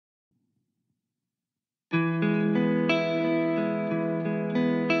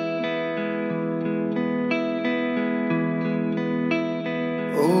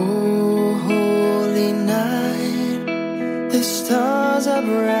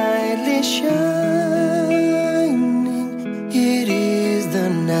brightly shining. It is the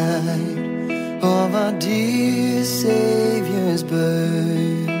night of our dear Savior's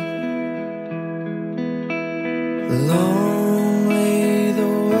birth. Long lay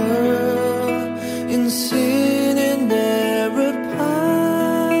the world in sin and error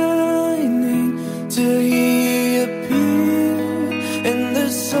pining, till He appeared and the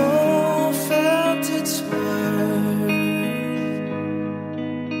soul felt its worth.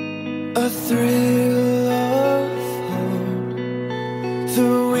 A thrill of hope,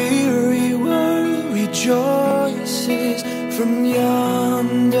 the weary world rejoices from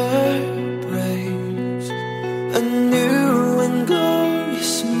yonder breaks a new and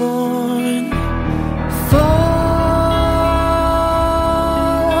glorious morn. Fall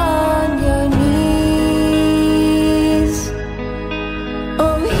on your knees,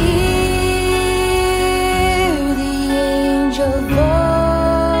 oh hear the angel voices,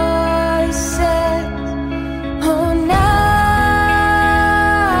 oh night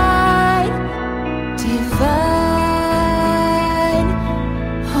divine,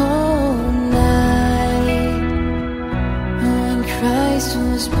 oh night when Christ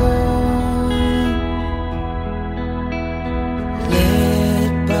was born.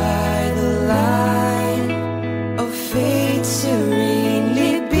 Led by the light of faith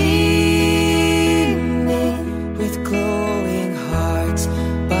serenely beaming, with glowing hearts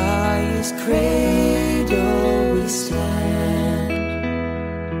by His cradle we stand.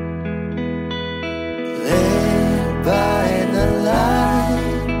 Led by the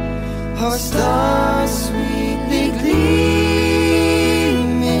light, our stars sweetly gleaming,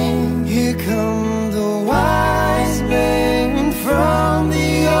 here come the wise men from the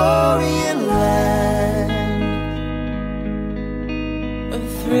Orient land. A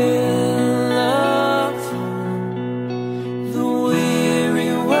thrill of hope, the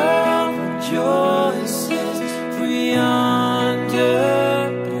weary world rejoices, for yonder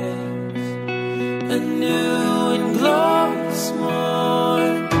breaks a new and glorious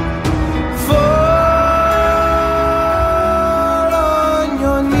morn. Fall on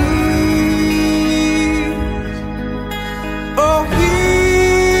your knees, oh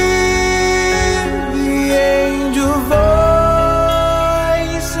hear the angel voices,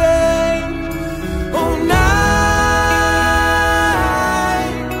 oh night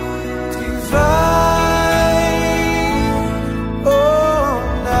divine, oh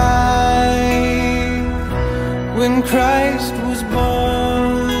night when Christ was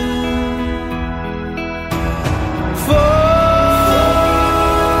born. Fall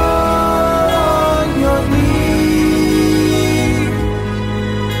on your knees,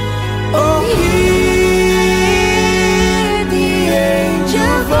 oh hear the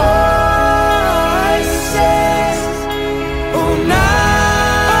angel voices, oh night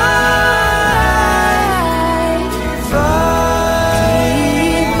divine,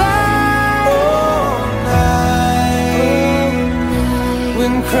 oh night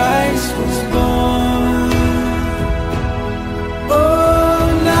when Christ was born. Oh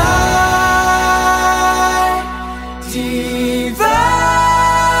night divine,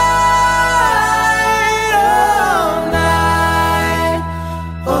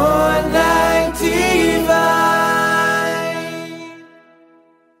 oh night divine.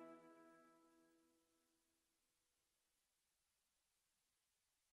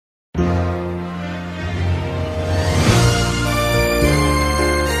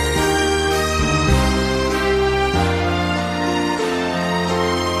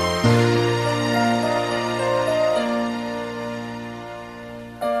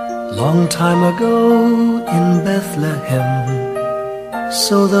 Long time ago in Bethlehem,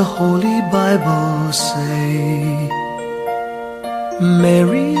 so the Holy Bible say,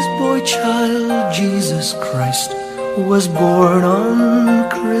 Mary's boy child, Jesus Christ, was born on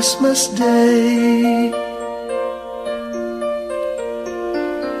Christmas Day.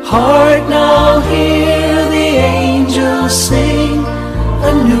 Hark now, hear the angels sing,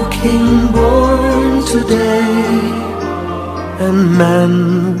 a new King born today, and man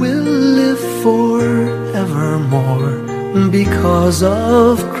will live forevermore because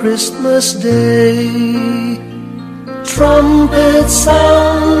of Christmas Day. Trumpets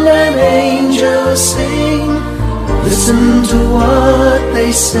sound and angels sing, listen to what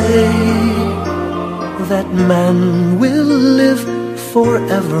they say, that man will live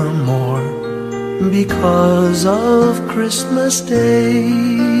forevermore because of Christmas Day.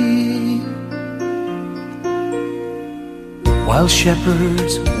 While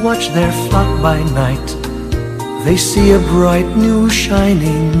shepherds watch their flock by night, they see a bright new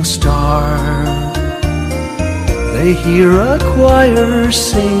shining star. They hear a choir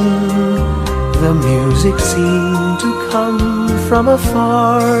sing, the music seemed to come from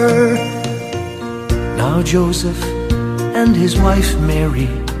afar. Now Joseph and his wife Mary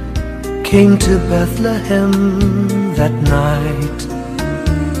came to Bethlehem that night.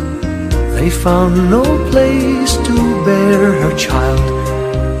 They found no place to bear her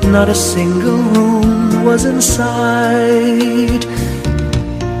child, not a single room was in sight.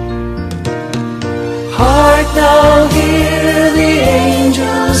 Hark now, hear the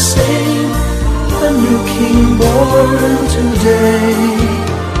angels sing, a new king born today,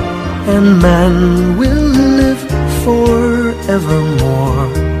 and man will live forevermore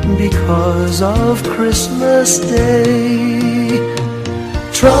because of Christmas Day.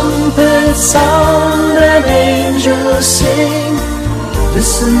 Trumpets sound and angels sing,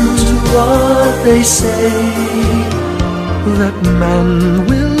 listen to what they say, that man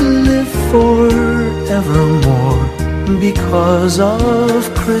will live forevermore because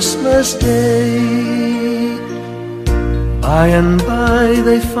of Christmas Day. By and by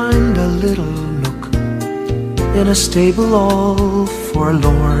they find a little nook in a stable all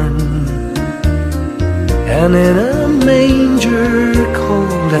forlorn, and in a manger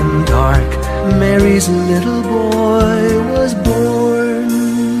cold and dark Mary's little boy was born.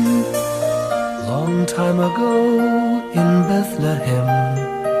 Long time ago in Bethlehem,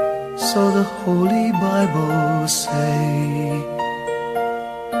 so the Holy Bible say,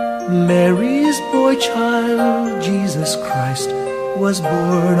 Mary's boy child, Jesus Christ, was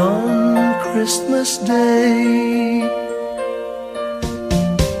born on Christmas Day.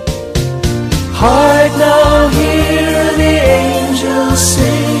 Hark now, hear the angels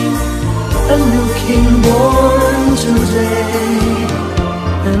sing, a new king born today,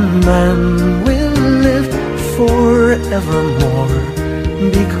 and man will live forevermore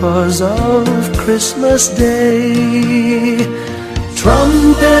because of Christmas Day.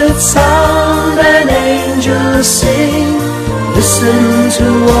 Trumpets sound and angels sing, listen to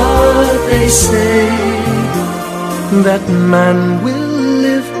what they say, that man will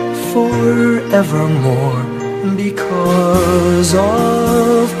live forevermore because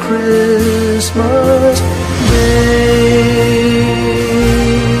of Christmas Day.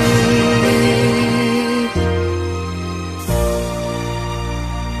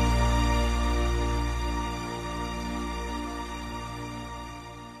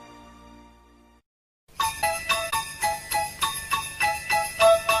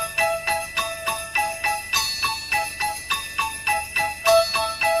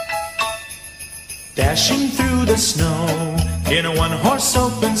 Dashing through the snow in a one-horse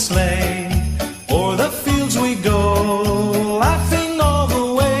open sleigh, o'er the fields we go, laughing all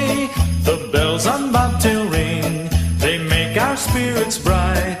the way. The bells on bobtail ring, they make our spirits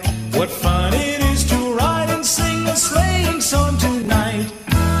bright. What fun it is to ride and sing a sleighing song tonight.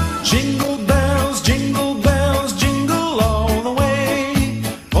 Jingle bells, jingle all the way.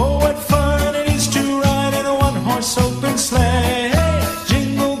 Oh, what fun it is to ride in a one-horse open sleigh.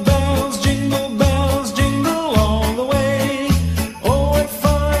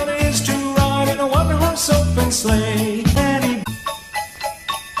 Sleigh.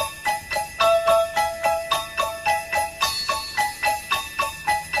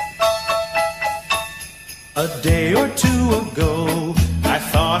 A day or two ago, I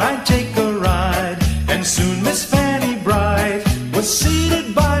thought I'd take a ride, and soon Miss Fanny Bright was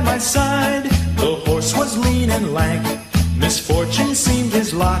seated by my side. The horse was lean and lank, misfortune seemed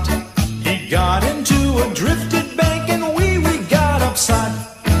his lot. He got into a drifted bank, and we got upset.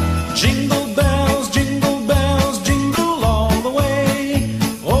 Jingle bells, jingle all the way.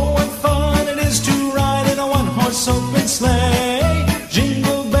 Oh, what fun it is to ride in a one-horse open sleigh.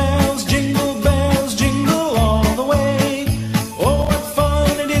 Jingle bells, jingle all the way. Oh, what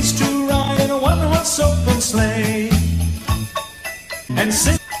fun it is to ride in a one-horse open sleigh. And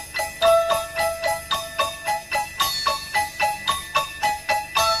sing.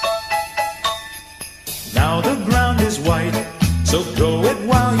 Now the ground is white, so go it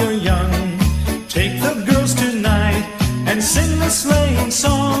while you're young. Take the girls tonight and sing the sleighing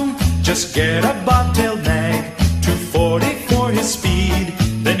song. Just get a bobtailed nag, 240 for his speed,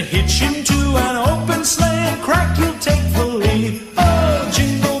 then hitch him to an open sleigh and crack, you'll take the lead. Oh,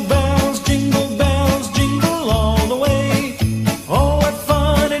 jingle bells, jingle all the way. Oh, what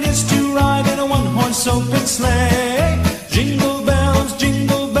fun it is to ride in a one-horse open sleigh. Jingle bells,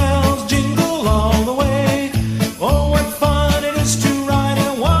 jingle all the way. Oh, what fun it is to ride in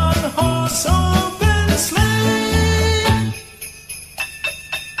a one-horse open sleigh.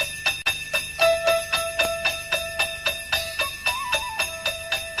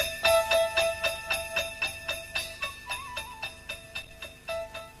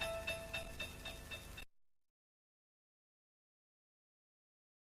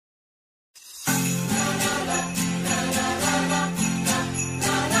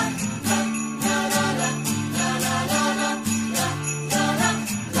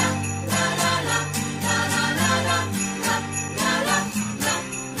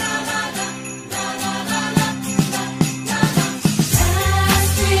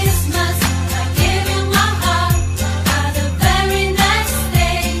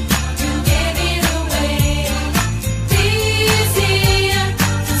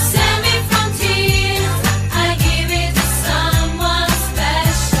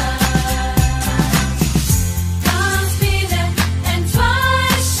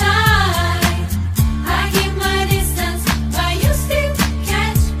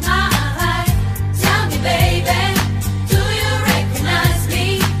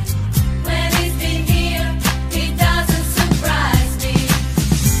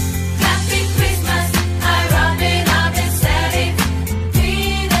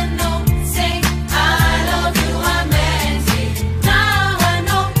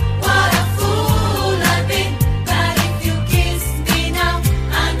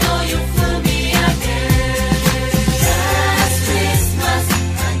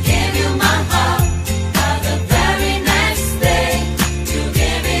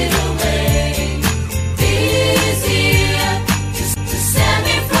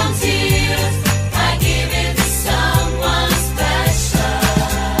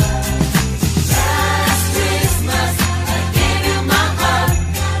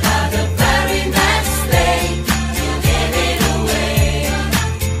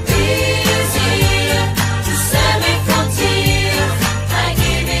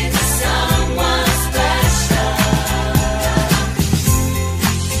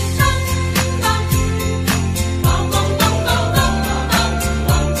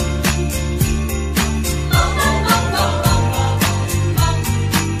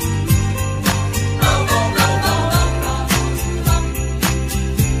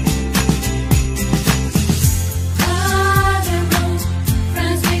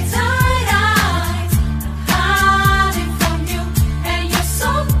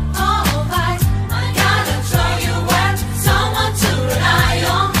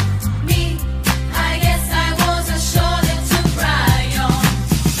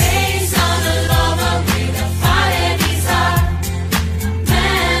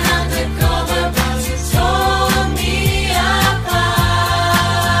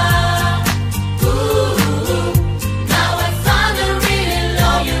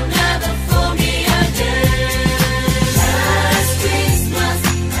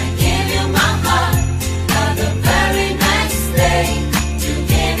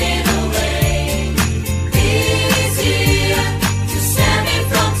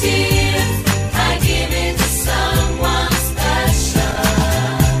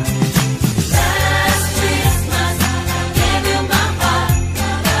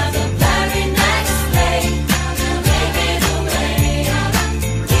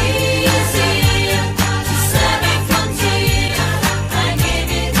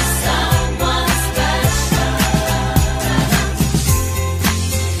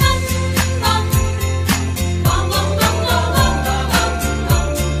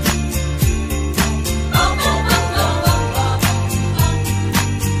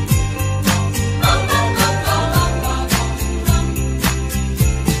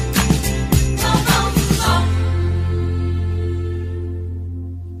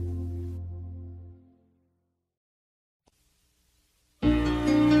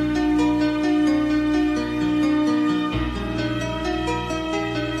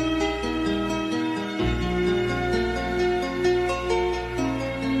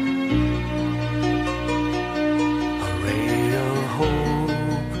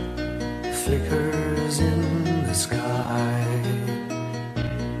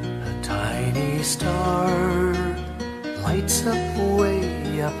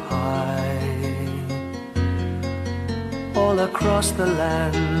 up high. All across the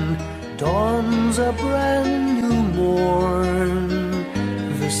land dawns a brand new morn.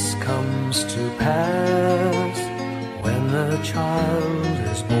 This comes to pass when a child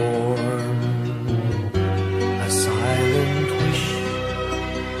is born. A silent wish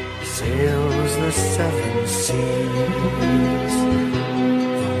sails the seven seas.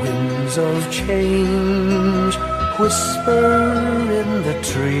 The winds of change whisper in the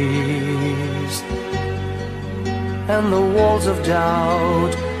trees, and the walls of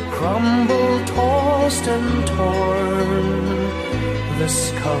doubt crumble, tossed and torn.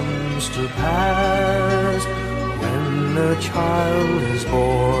 This comes to pass when a child is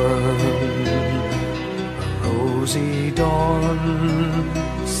born. A rosy dawn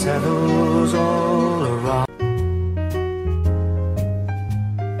settles all around.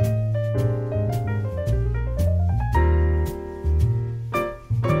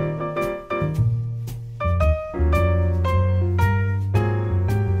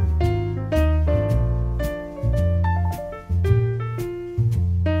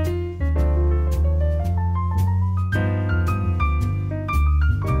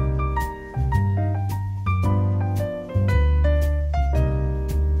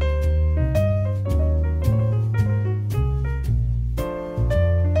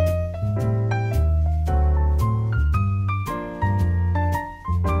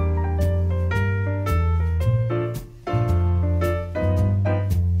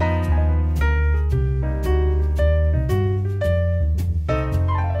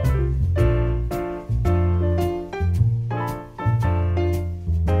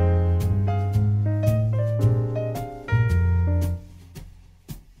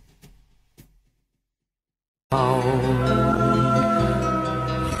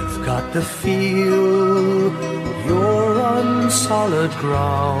 You've got the feel you're on solid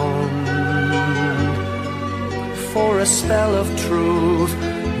ground. For a spell of truth,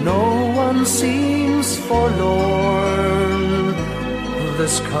 no one seems forlorn.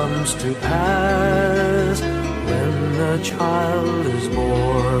 This comes to pass when a child is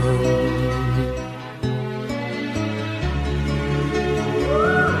born.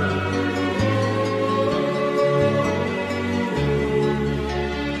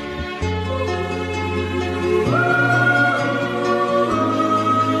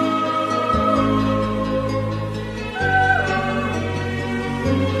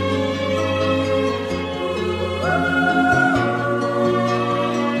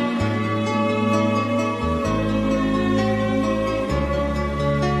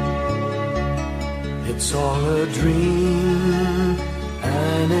 It's all a dream,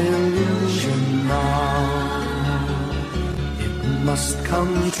 an illusion now. It must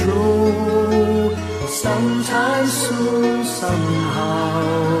come true sometime soon,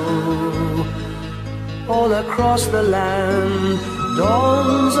 somehow. All across the land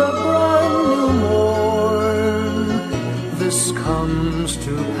dawns a brand new morn. This comes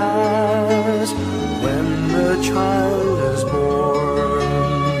to pass when the child is born.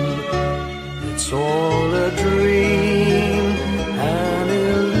 It's all a dream, an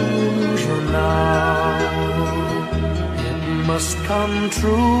illusion now. It must come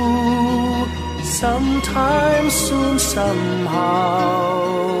true sometime soon, somehow.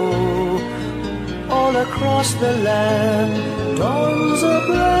 All across the land dawns a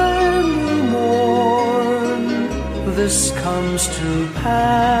brand new morn. This comes to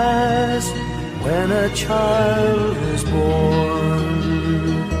pass when a child is born.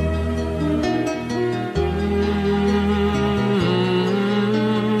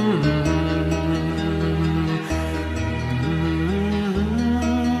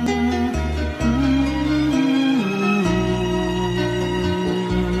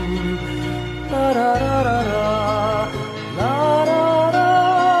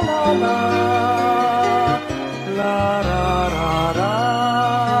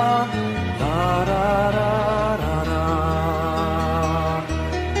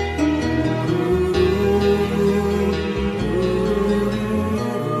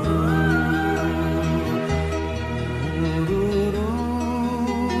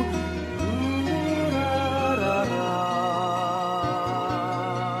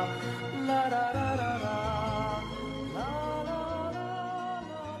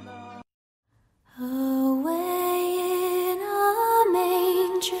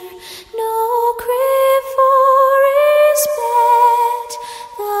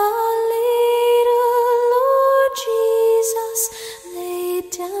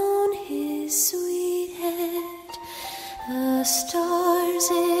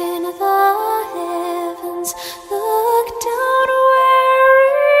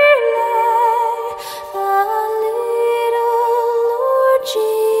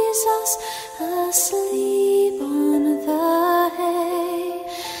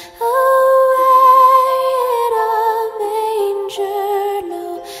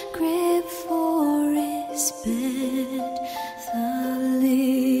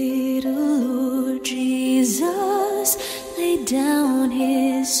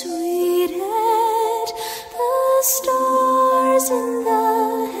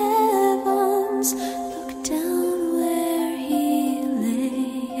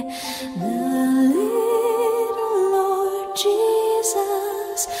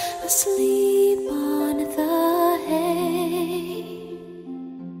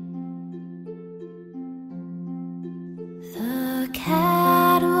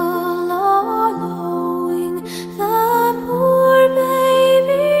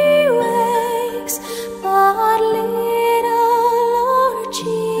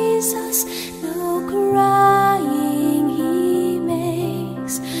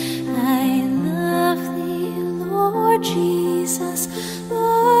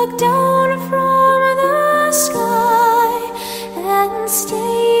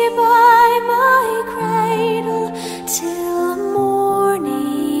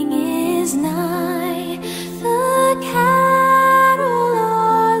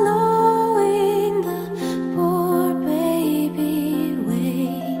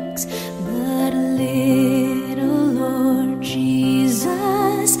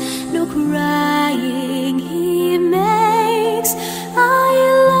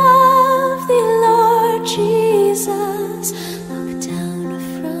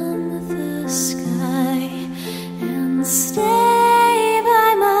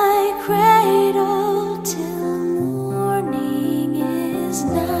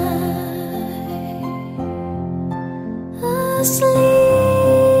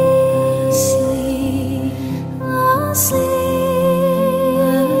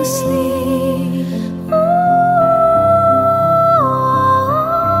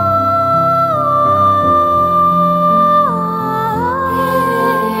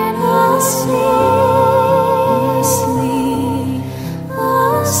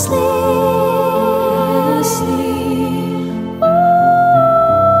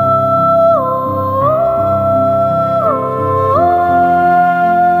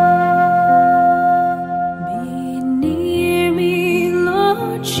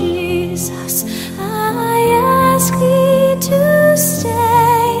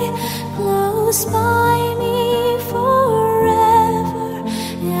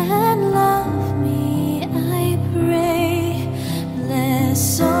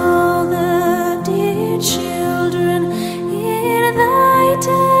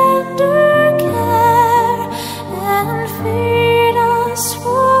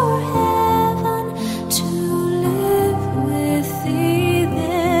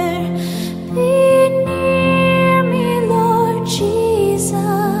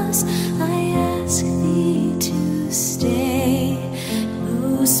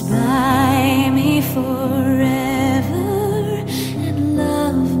 forever and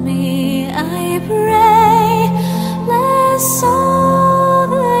love me, I pray. Bless all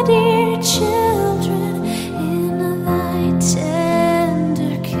the dear children in thy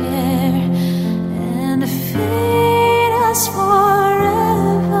tender care, and feed us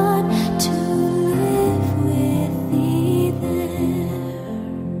forever to live with thee there.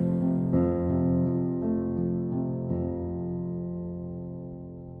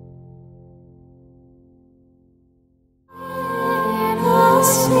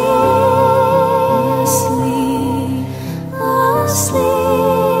 Asleep, asleep, asleep.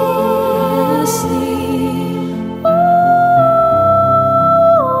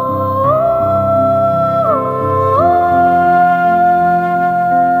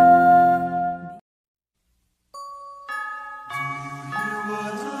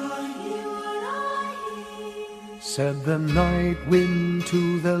 Said the night wind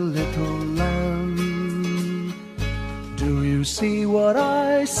to the little lamb, do you see what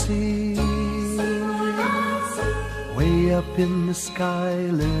I see? Way up in the sky,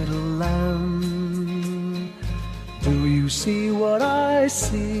 little lamb, do you see what I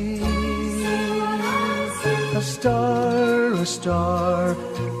see? A star,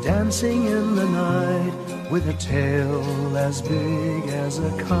 dancing in the night, with a tail as big as a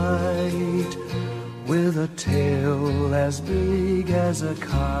kite, with a tail as big as a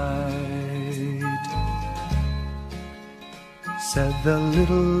kite. Said the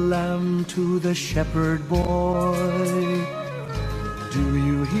little lamb to the shepherd boy, do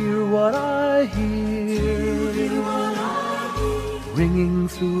you hear what I hear? Ringing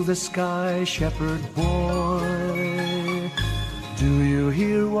through the sky, shepherd boy, do you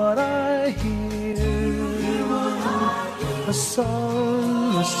hear what I hear? A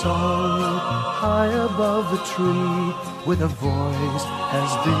song, high above the tree, with a voice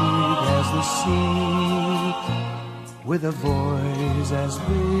as big as the sea, with a voice as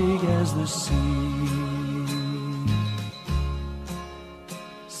big as the sea.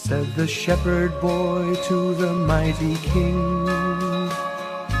 Said the shepherd boy to the mighty king,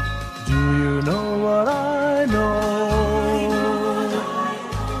 do you know what I know?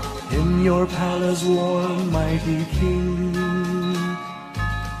 In your palace warm, mighty king,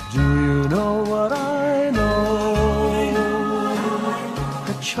 do you know what I know?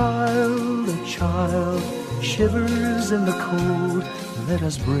 A child shivers in the cold. Let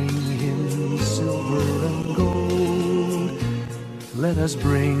us bring him silver and gold. Let us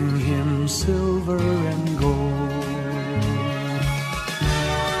bring him silver and gold.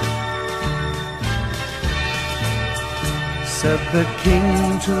 Said the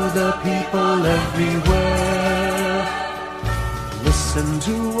king to the people everywhere, listen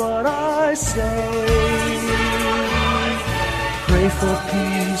to what I say. Pray for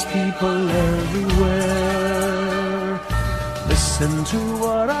peace, people everywhere. Listen to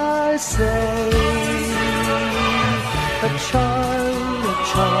what I say. A child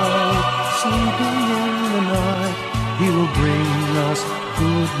sleeping in the night, he will bring us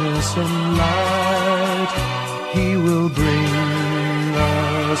goodness and light. He will bring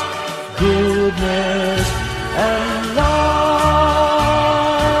us goodness and light.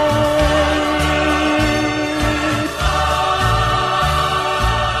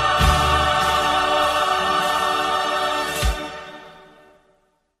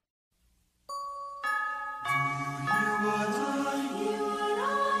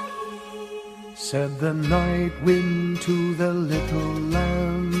 Said the night wind to the little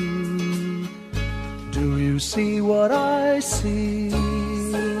lamb, do you see what I see?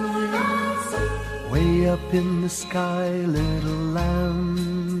 Way up in the sky, little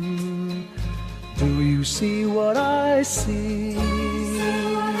lamb, do you see what I see?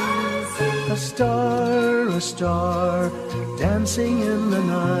 A star, dancing in the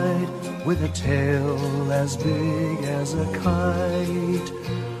night, with a tail as big as a kite,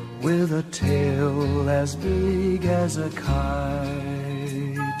 with a tail as big as a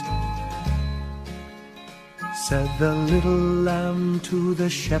kite. Said the little lamb to the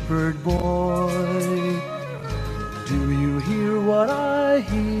shepherd boy, do you hear what I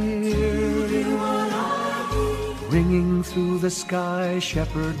hear? Ringing through the sky,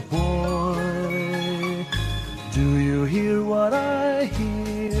 shepherd boy, do you hear what I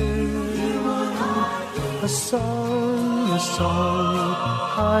hear? A song,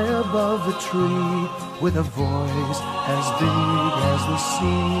 high above the tree, with a voice as big as the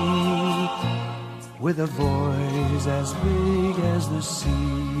sea, with a voice as big as the sea.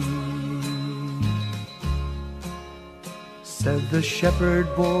 Said the shepherd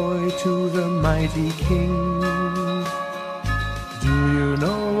boy to the mighty king, do you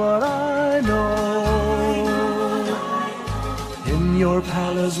know what I know? your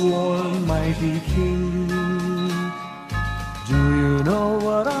palace warm, mighty king. Do you know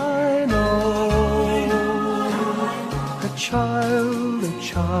what I know? A child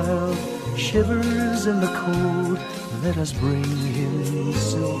shivers in the cold. Let us bring him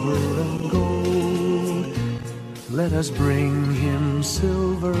silver and gold. Let us bring him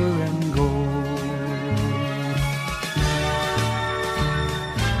silver and gold.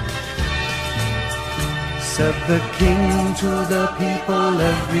 Said the king to the people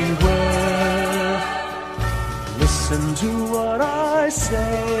everywhere, listen to what I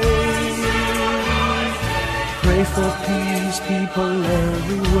say. Pray for peace, people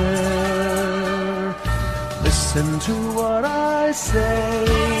everywhere. Listen to what I say.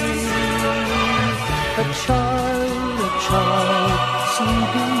 A child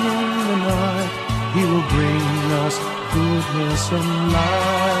sleeping in the night. He will bring us goodness and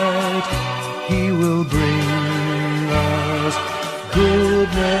light. He will bring us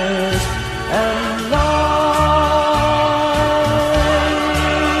goodness and light.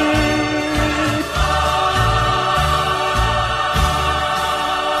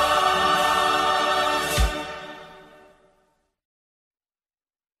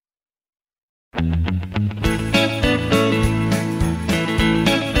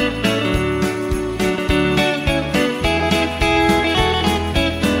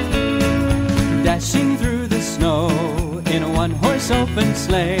 Dashing through the snow in a one-horse open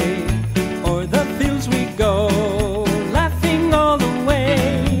sleigh, o'er the fields we go, laughing all the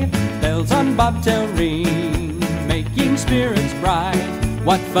way. Bells on bobtail ring, making spirits bright.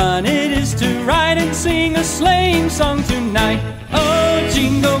 What fun it is to ride and sing a sleighing song tonight. Oh,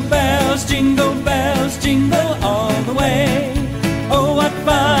 jingle bells, jingle all the way. Oh, what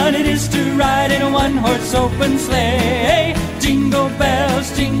fun it is to ride in a one-horse open sleigh. Jingle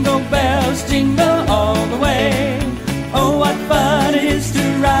bells, jingle all the way. Oh, what fun it is to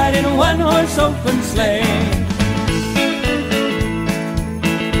ride in a one-horse open sleigh.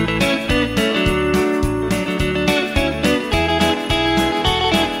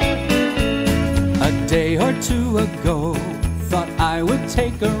 A day or two ago, thought I would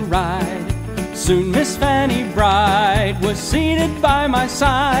take a ride. Soon Miss Fanny Bride was seated by my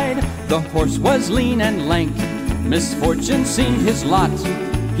side. The horse was lean and lank, misfortune seemed his lot.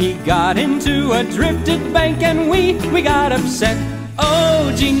 He got into a drifted bank and we got upset.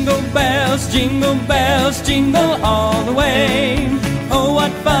 Oh, jingle bells, jingle all the way. Oh,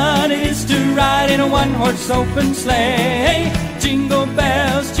 what fun it is to ride in a one-horse open sleigh. Jingle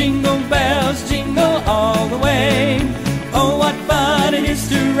bells, jingle all the way. Oh, what fun it is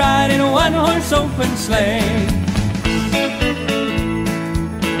to ride in a one-horse open sleigh.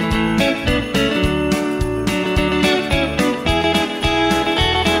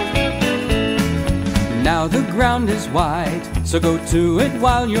 Now the ground is wide, so go to it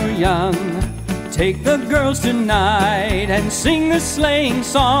while you're young. Take the girls tonight and sing a sleighing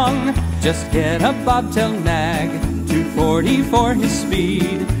song. Just get a bobtail nag, 240 for his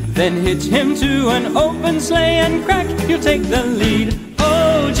speed. Then hitch him to an open sleigh and crack, you'll take the lead.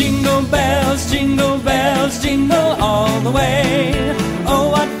 Oh, jingle bells, jingle all the way. Oh,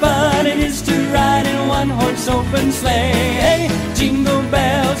 what fun it is to ride in a one-horse open sleigh. Jingle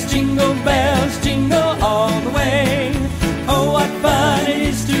bells, jingle all the way. Oh, what fun it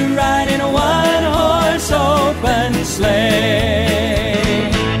is to ride in a one-horse open sleigh.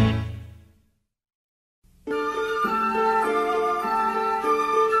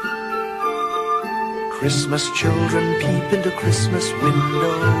 Christmas children peep into Christmas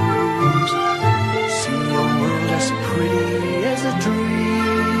windows, see a world as pretty as a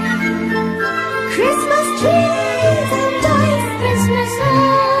dream. Christmas trees and toys, Christmas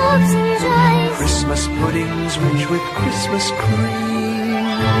hopes and joys. Christmas puddings rich with Christmas cream.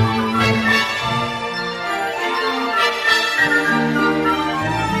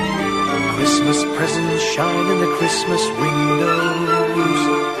 Christmas presents shine in the Christmas windows.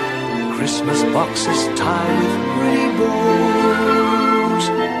 Christmas boxes tied with pretty bows.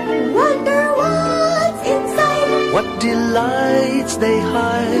 Wonder what's inside, what delights they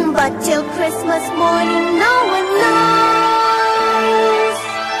hide. but till Christmas morning no one knows.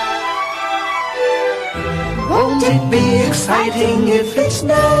 Won't it be exciting if it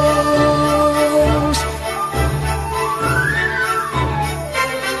snows?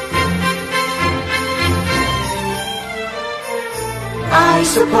 I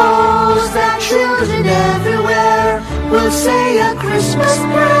suppose that children everywhere will say a Christmas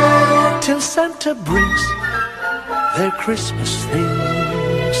prayer till Santa brings their Christmas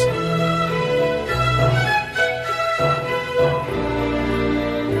things.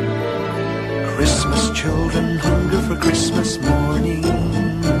 Christmas children hunger for Christmas morning.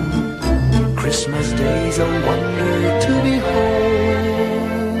 Christmas day's a wonder to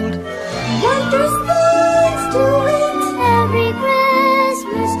behold. Wondrous things to it, every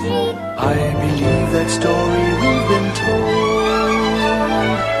Christmas tree. I believe that story we've been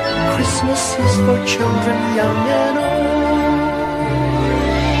told. Christmas is for children young and old.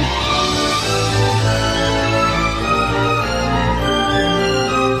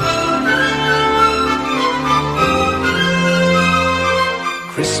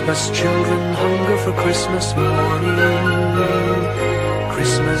 Christmas children hunger for Christmas morning.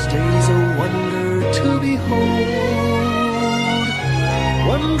 Christmas day's a wonder to behold.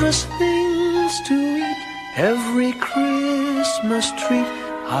 Wondrous things to eat, every Christmas treat.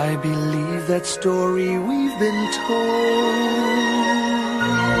 I believe that story we've been told.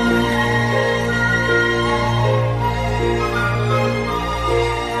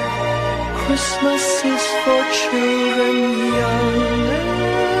 Christmas is for children young and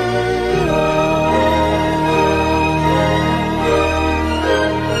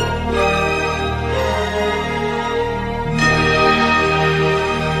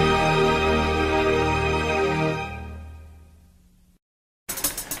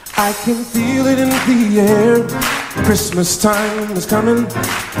I can feel it in the air. Christmas time is coming.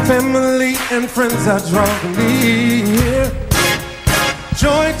 Family and friends are drawing near.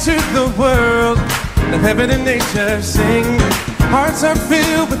 Joy to the world. Let heaven and nature sing. Hearts are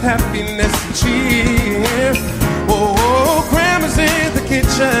filled with happiness and cheer. Oh, oh, Grandma's in the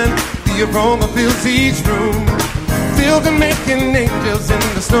kitchen. The aroma fills each room. Filled with making angels in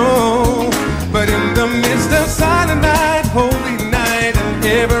the snow. But in the midst of silent night, holy night, and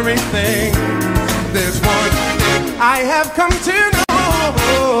everything, there's one thing I have come to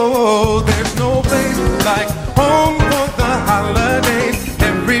know. There's no place like home for the holidays.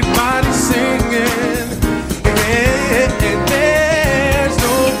 Everybody singing. There's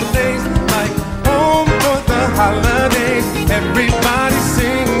no place like home for the holidays. Everybody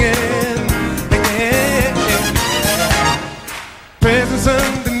singing. Presents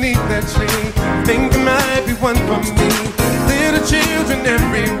underneath that tree. Think there might be one for me. Little children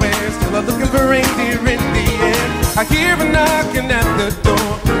everywhere still are looking for reindeer in the air. I hear a knocking at the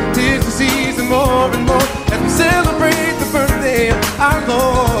door. 'Tis the season more and more as we celebrate the birthday of our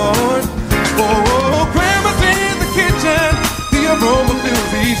Lord. Oh, Grandma's in the kitchen. The aroma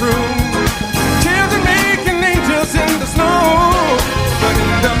fills each room. Children making angels in the snow. But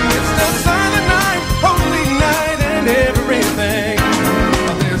in the midst of silent night, holy night, and everything,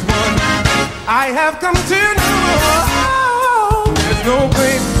 there's one I have come to know. There's no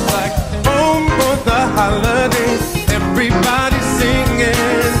place like home for the holidays. Everybody singing.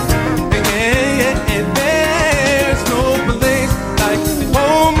 There's no place like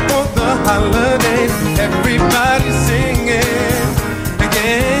home for the holidays. Everybody singing.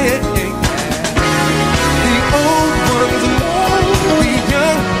 The old ones alone, the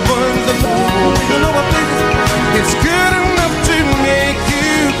young ones alone. You know what, baby? It's good enough to make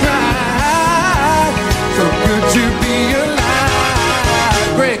you cry. So good to be alive.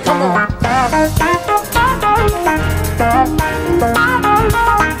 Great, come on.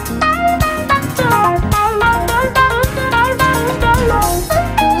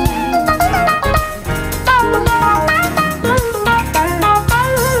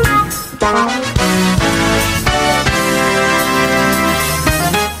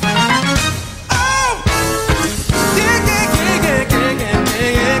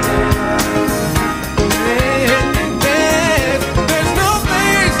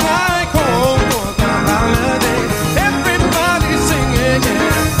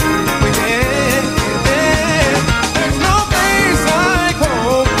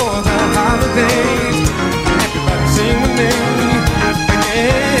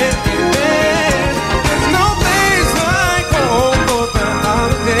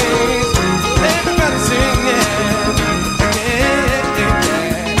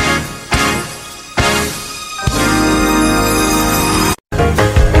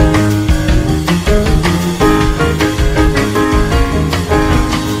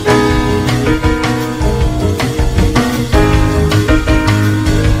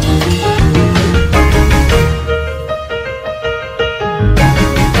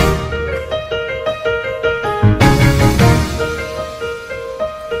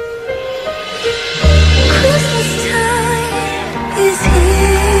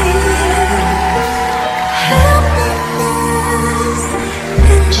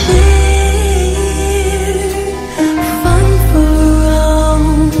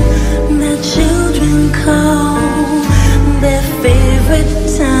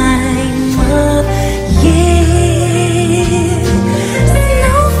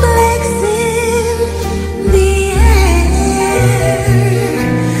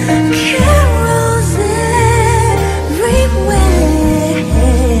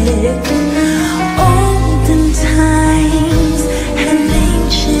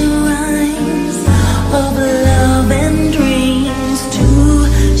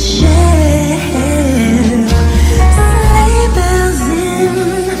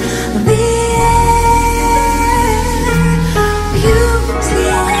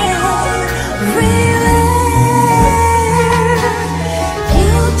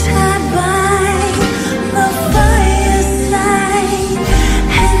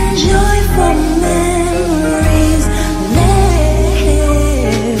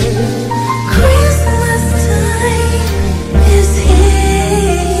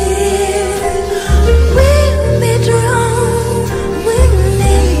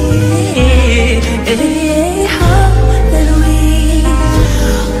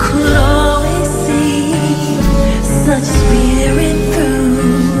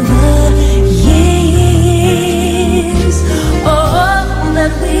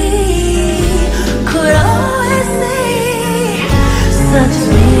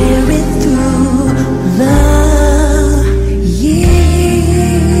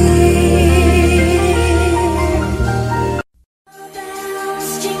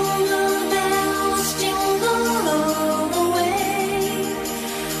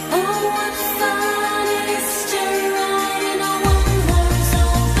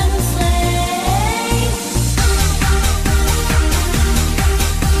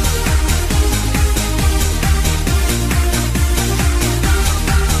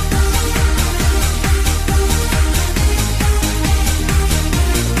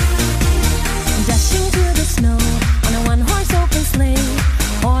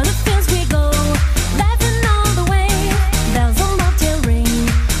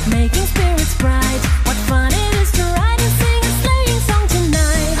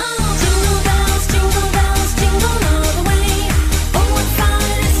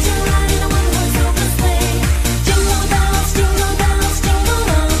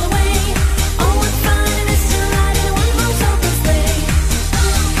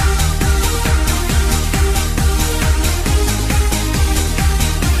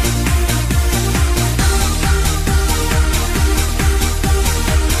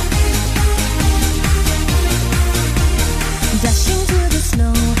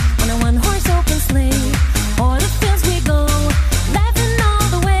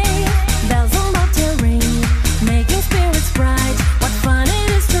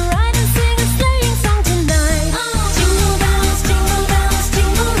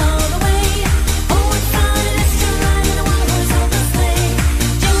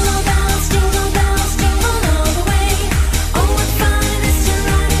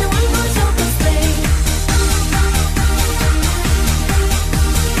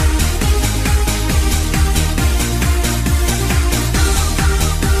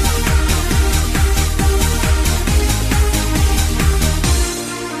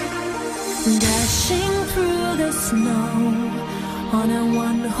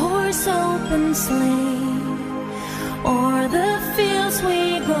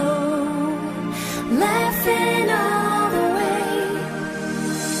 laughing all the way.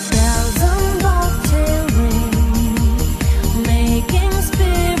 Bells on bobtail ring, making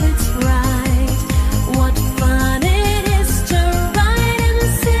spirits bright. What fun it is to ride and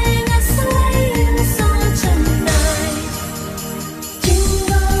sing a sleighing song tonight.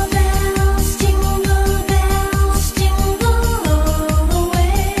 Jingle bells, jingle all the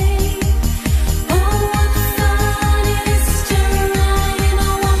way. Oh, what fun it is to ride in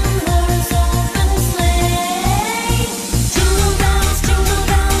a one-horse open sleigh. Jingle bells, jingle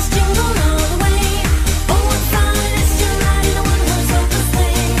all the way. Oh, what fun it is to ride in a one-horse open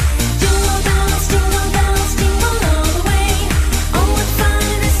sleigh. Jingle bells, jingle all the way. Oh, what fun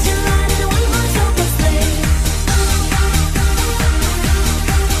it is to ride in a one-horse open sleigh.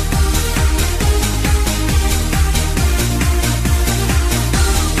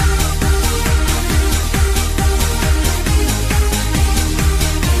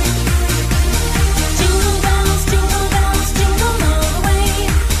 Jingle bells, jingle all the way.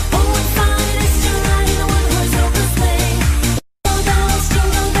 Oh, what fun it is to ride in a one-horse open sleigh.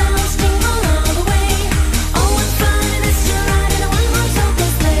 Jingle bells, jingle all the way. Oh, what fun it is to ride in a one-horse open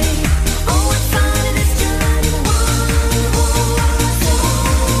sleigh. Oh, what fun it is to ride in a one-horse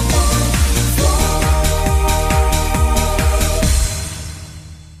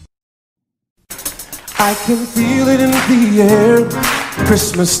I can feel it in the air.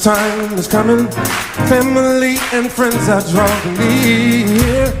 Christmas time is coming. Family and friends are drawing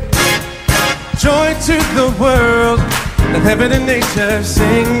near. Joy to the world. Let heaven and nature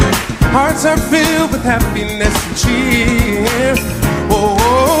sing. Hearts are filled with happiness and cheer. Oh,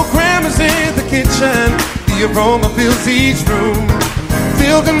 oh, Grandma's in the kitchen. The aroma fills each room.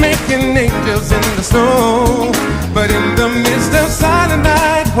 Still can making angels in the snow. But in the midst of silent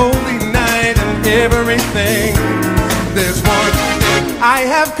night, holy night, and everything, there's one thing I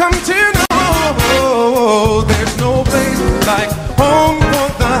have come to know. There's no place like home for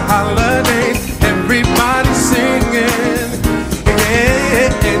the holidays. Everybody singing. Yeah,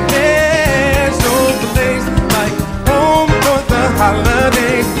 there's no place like home for the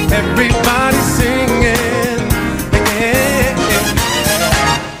holidays. Everybody singing. Yeah.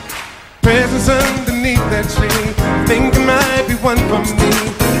 Presents underneath that tree, think it might be one for me.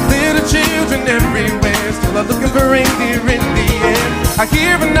 Little children everywhere, still are looking for reindeer in the air. I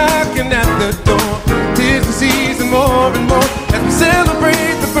hear a knocking at the door. 'Tis the season more and more as we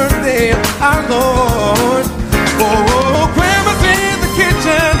celebrate the birthday of our Lord. Oh, Grandma's in the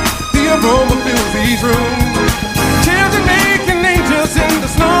kitchen, the aroma fills each room. Children making angels in the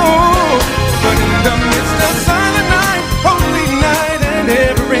snow. But in the midst of silent night, holy night, and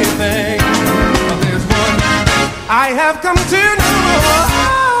everything, there's one I have come to know.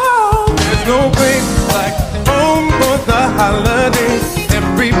 There's no place like home for the holidays.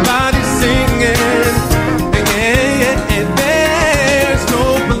 Everybody singing. Yeah, there's no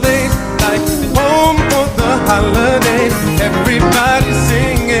place like home for the holidays. Everybody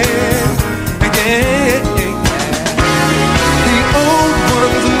singing. Yeah.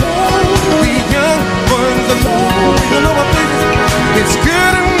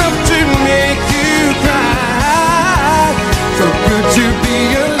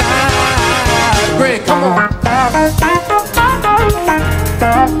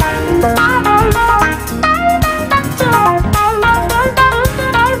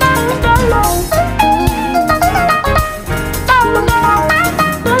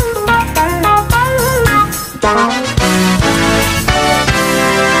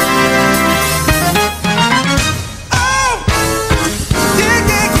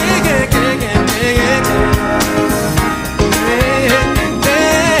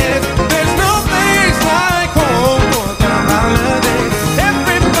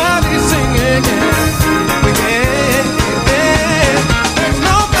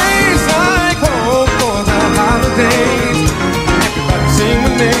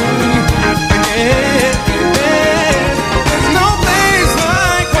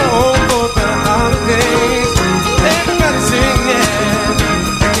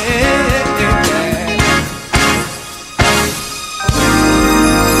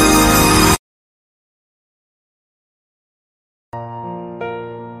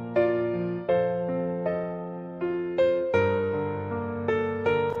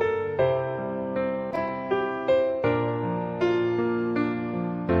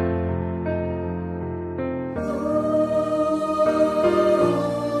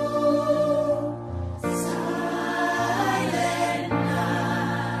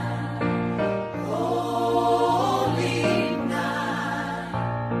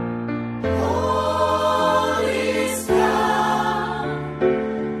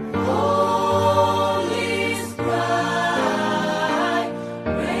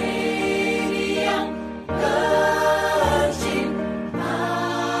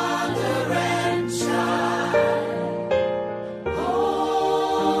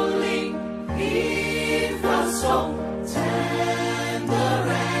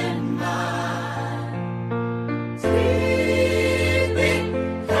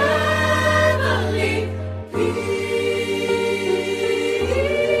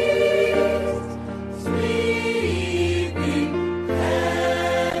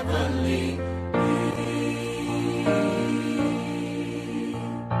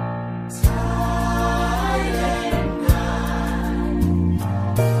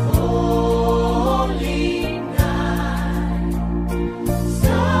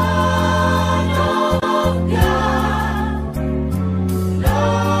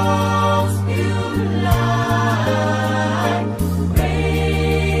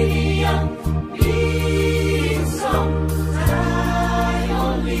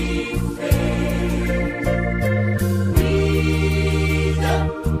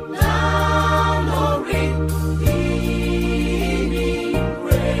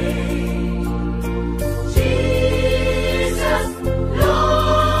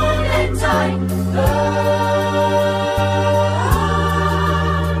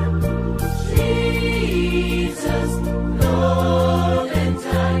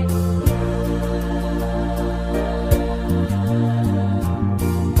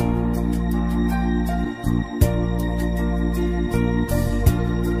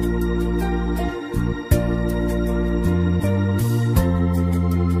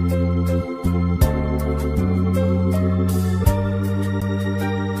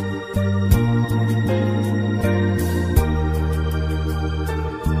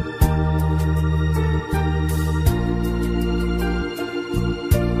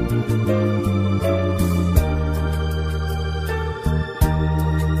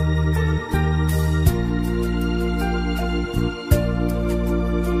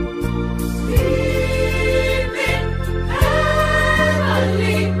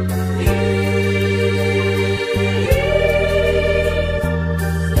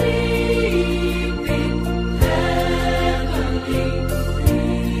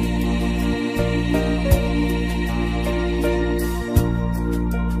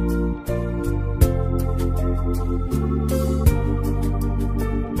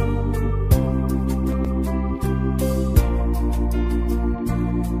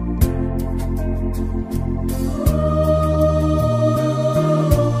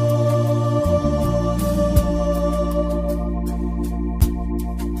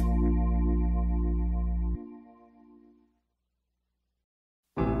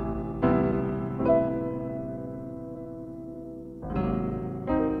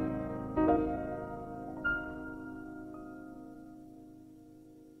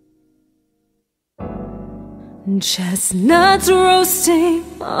 Chestnuts roasting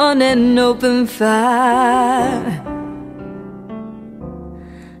on an open fire,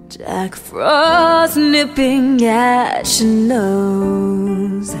 Jack Frost nipping at your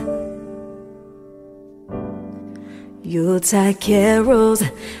nose, Yuletide carols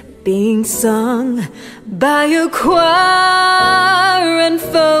being sung by a choir, and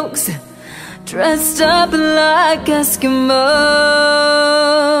folks dressed up like Eskimos.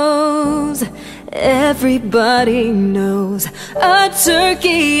 Everybody knows a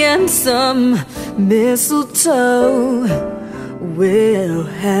turkey and some mistletoe will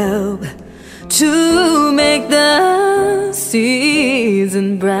help to make the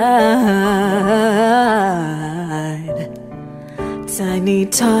season bright. Tiny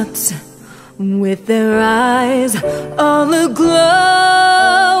tots with their eyes all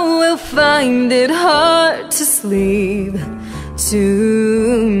aglow will find it hard to sleep tonight.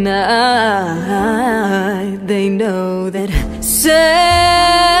 They know that Santa's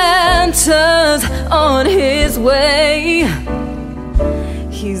on his way.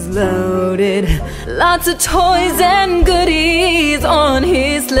 He's loaded lots of toys and goodies on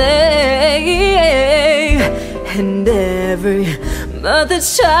his sleigh, and every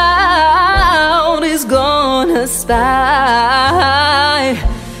mother's child is gonna spy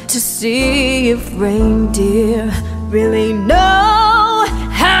to see if reindeer really know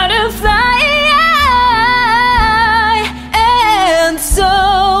how to fly. And so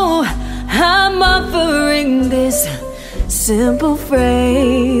I'm offering this simple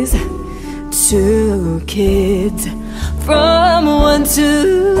phrase to kids from 1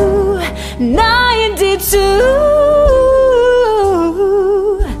 to 92.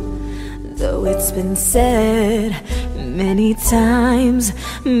 Though it's been said many times,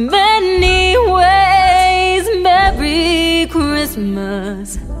 many ways, Merry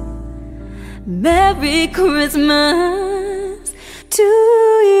Christmas, Merry Christmas to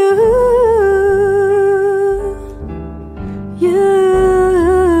you, you.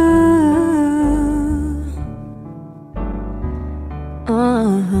 Oh,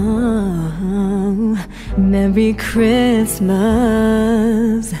 Merry Christmas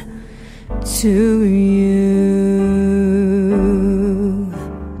to you.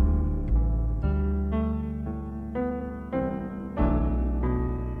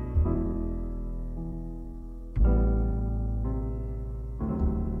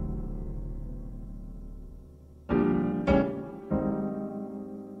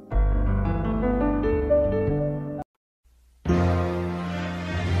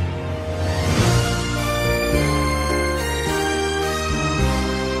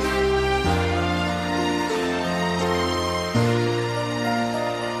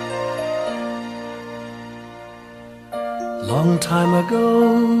 Long time ago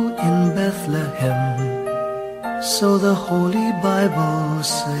in Bethlehem, so the Holy Bible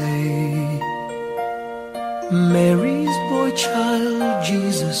say, Mary's boy child,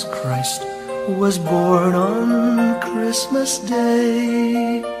 Jesus Christ, was born on Christmas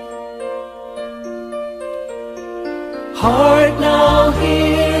Day. Heart, now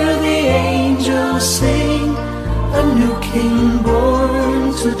hear the angels sing, a new King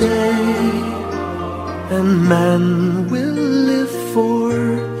born today. And man will live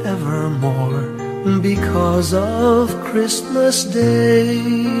forevermore because of Christmas Day.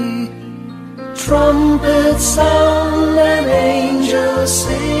 Trumpets sound and angels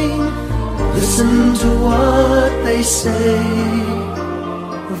sing, listen to what they say,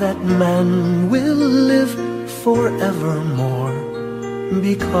 that man will live forevermore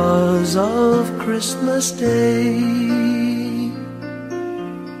because of Christmas Day.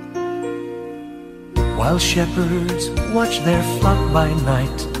 While shepherds watch their flock by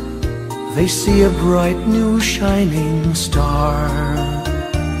night, they see a bright new shining star.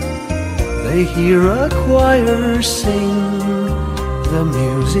 They hear a choir sing, the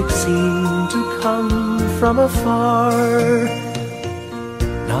music seemed to come from afar.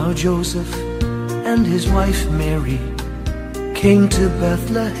 Now Joseph and his wife Mary came to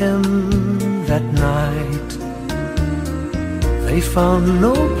Bethlehem that night. They found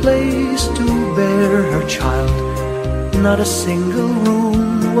no place to bear her child, not a single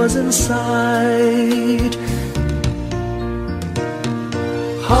room was in sight.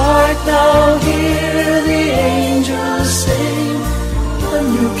 Hark now, hear the angels sing, a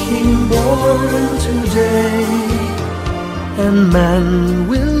new King born today, and man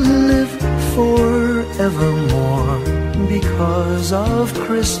will live forevermore because of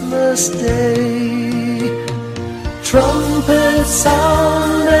Christmas Day. Trumpets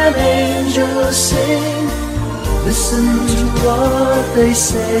sound and angels sing, listen to what they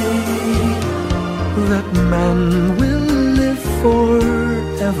say, that man will live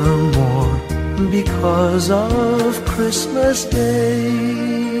forevermore because of Christmas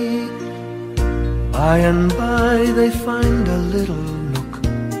Day. By and by they find a little nook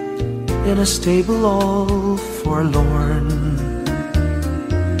in a stable all forlorn,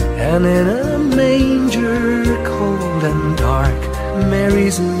 and in a manger cold and dark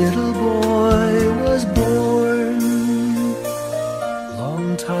Mary's little boy was born.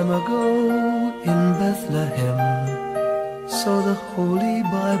 Long time ago in Bethlehem, so the Holy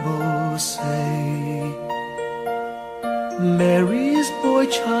Bible say, Mary's boy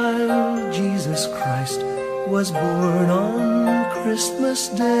child, Jesus Christ, was born on Christmas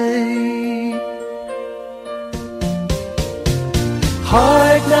Day.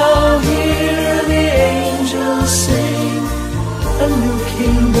 Hark now, hear the angels sing, a new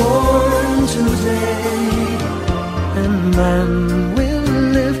King born today, and man will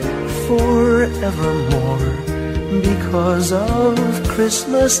live forevermore because of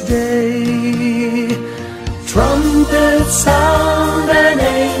Christmas Day. Trumpets sound and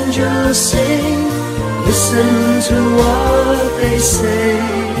angels sing, listen to what they say,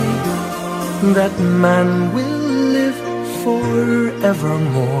 that man will live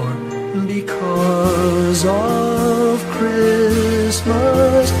forevermore because of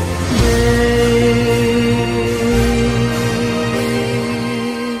Christmas Day.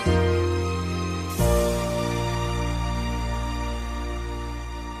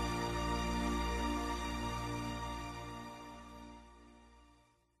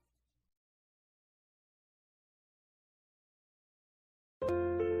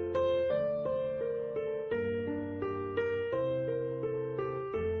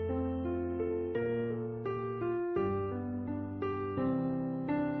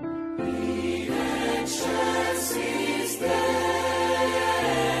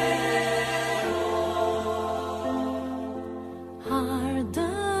 Are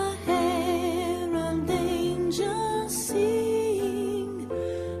the herald angels sing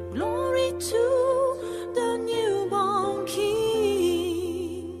glory to the newborn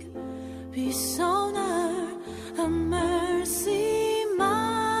King? Peace on earth and mercy,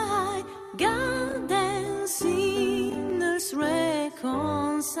 my God, and sinners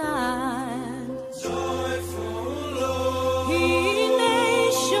reconciled. Joyful, Lord, In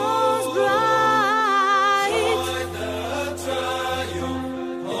nations bright, joy the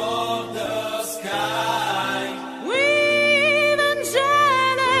triumph of the sky. with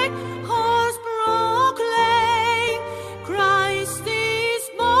angelic hosts proclaim, Christ is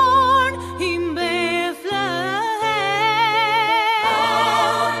born in Bethlehem.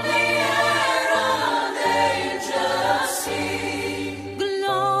 On the herald angels sing,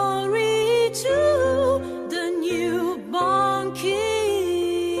 glory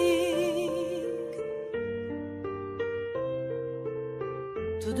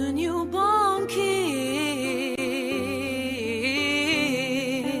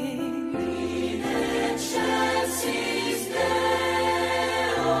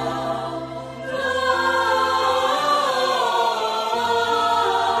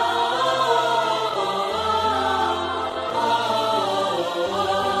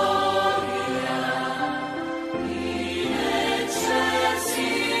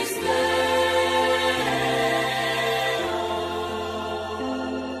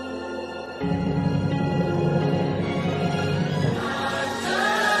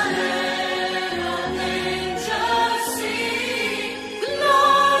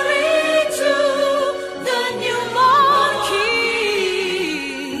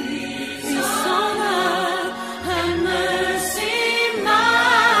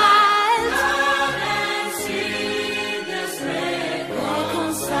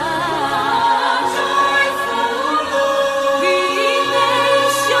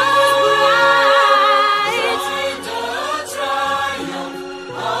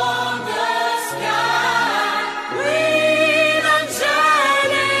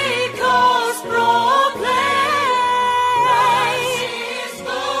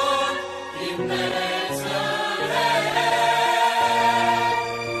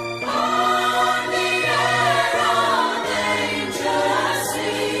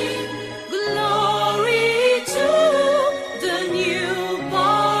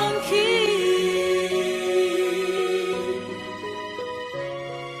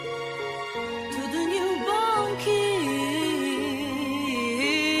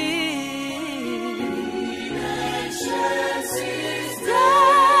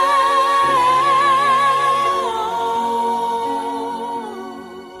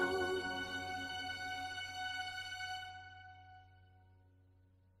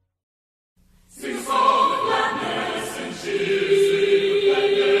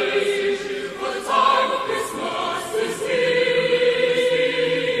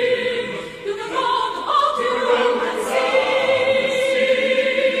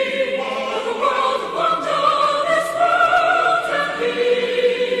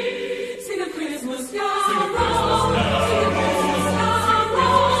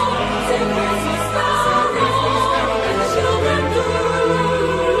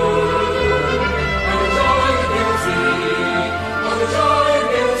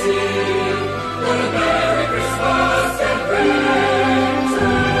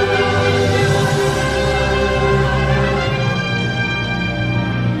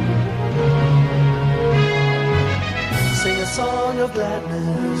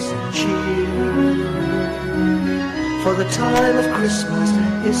Christmas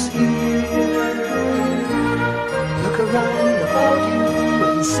is here. Look around about you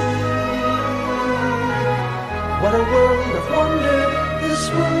and see what a world of wonder this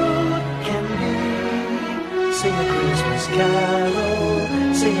world can be. Sing a Christmas carol,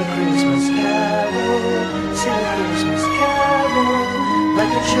 sing a Christmas carol, sing a Christmas carol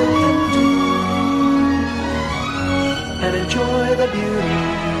like the children do, and enjoy the beauty,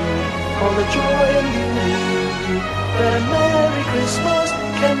 all the joy and beauty that a Merry Christmas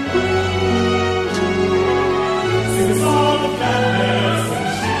can bring to you. Sing a song of gladness and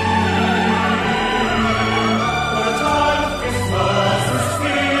cheer, for a time of Christmas is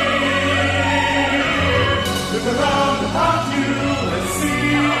here. Look around about you and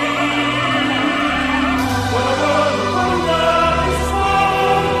see what a world of wonder this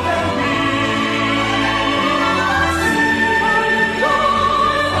world can be.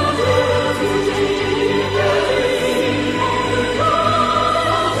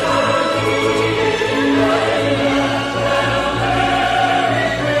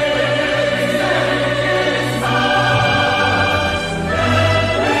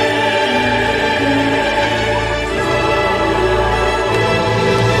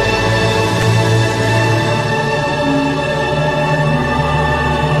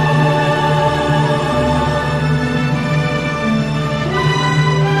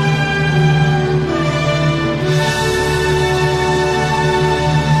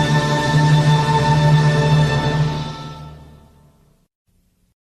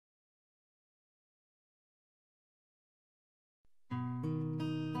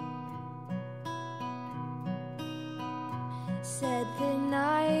 Said the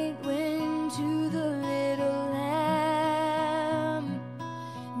night wind to the little lamb,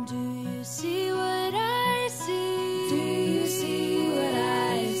 do you see what I see? Do you see what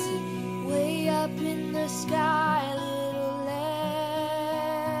I see? Way up in the sky, little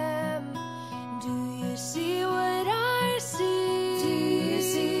lamb, do you see what I see? Do you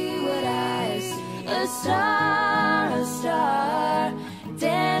see what I see? A star,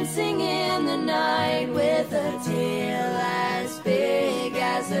 dancing in the night with a tail as big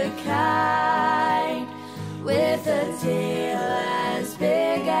as a kite, with a tail as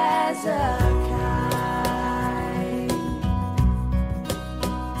big as a kite.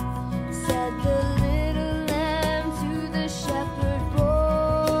 Said the little lamb to the shepherd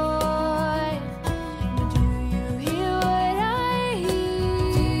boy, do you hear what I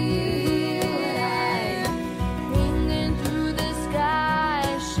hear? Do you hear what I hear? Ringing through the sky,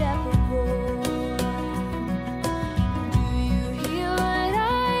 shepherd boy. Do you hear what I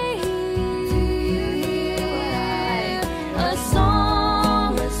hear? Do you hear what I hear? A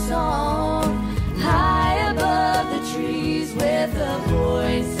song, high above the trees, with a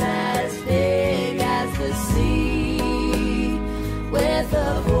voice as big as the sea, with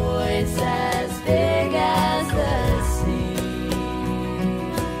a voice as big as the sea.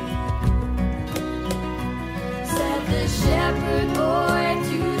 Said the shepherd boy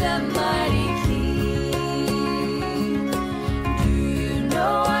to the mighty king, do you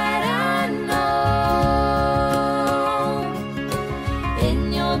know what I know? In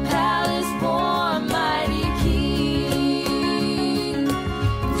your palace born mighty king,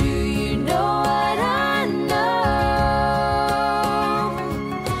 do you know what I know?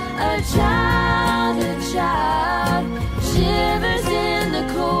 A child shivers in the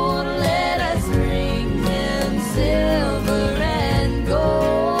cold. Let us bring him silver and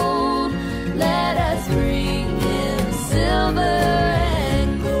gold. Let us bring him silver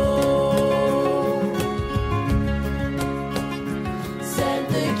and gold. Said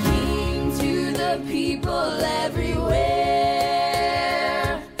the king to the people everywhere,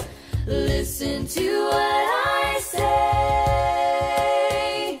 listen to what I say.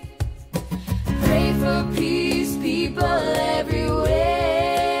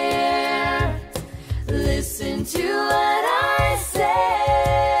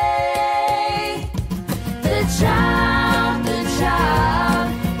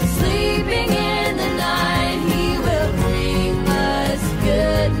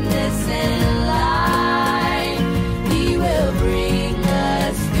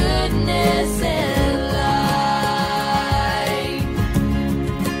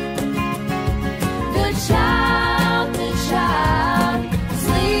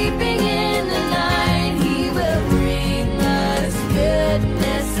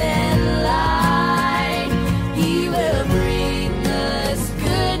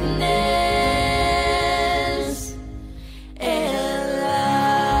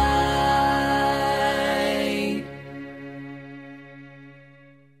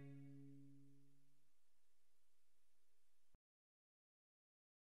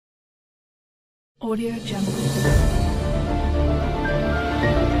 Audio Jungle.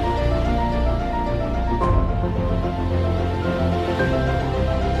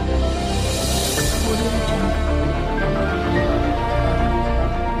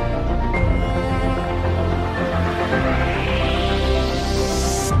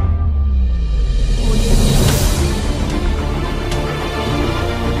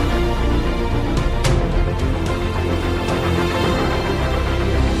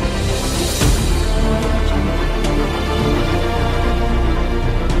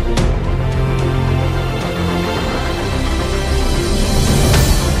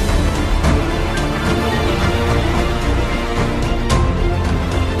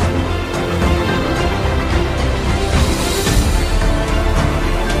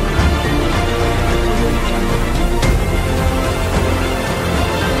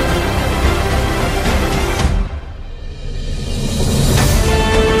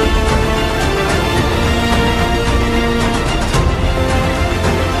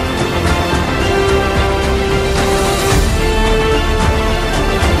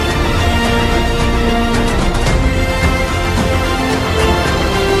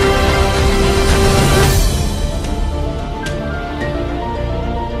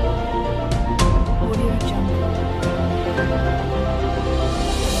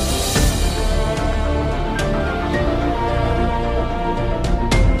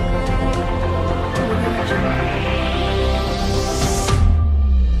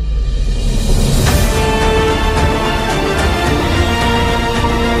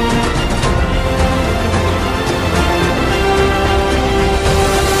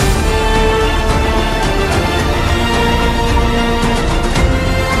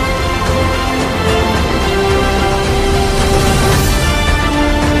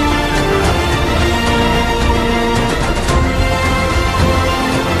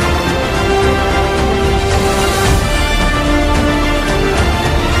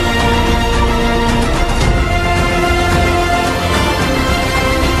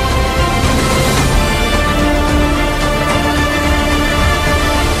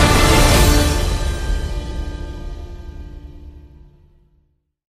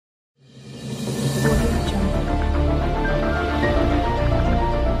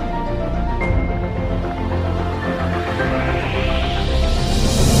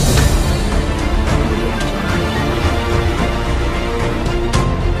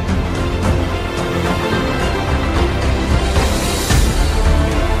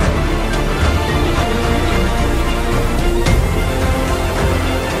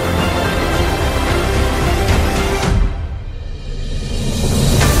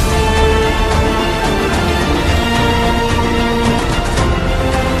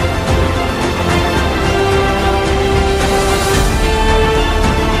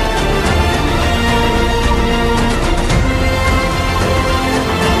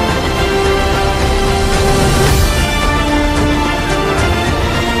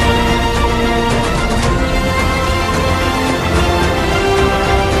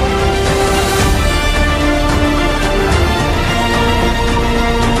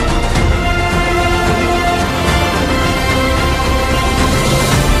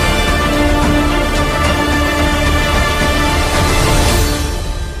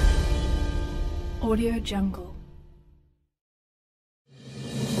 Audio Jungle.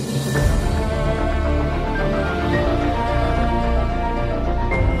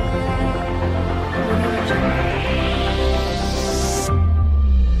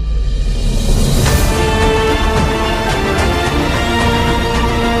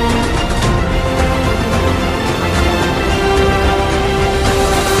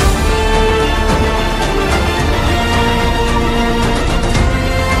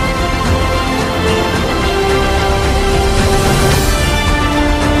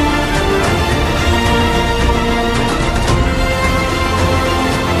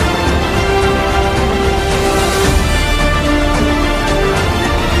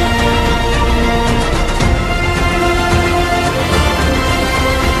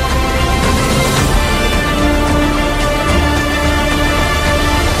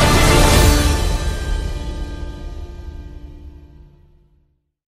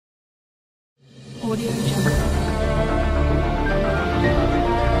 Audio Jungle.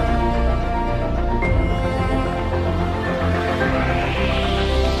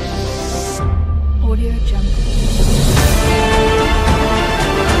 Audio Jungle.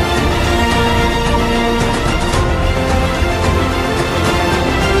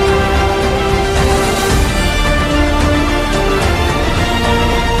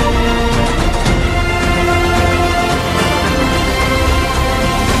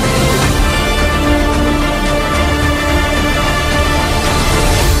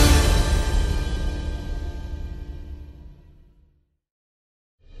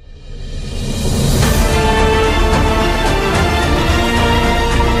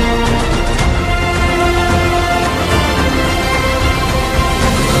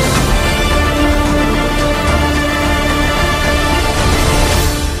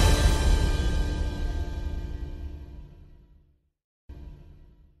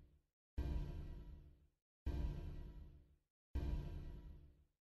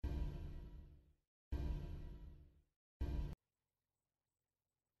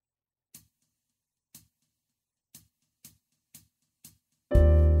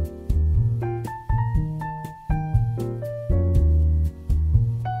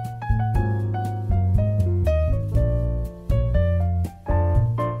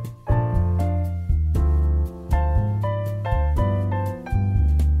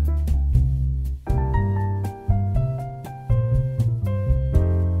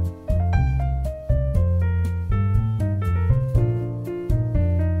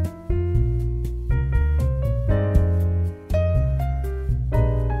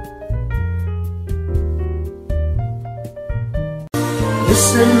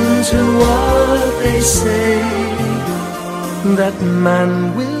 listen to what they say, that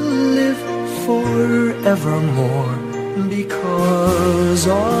man will live forevermore because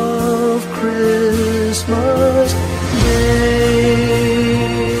of Christmas Day.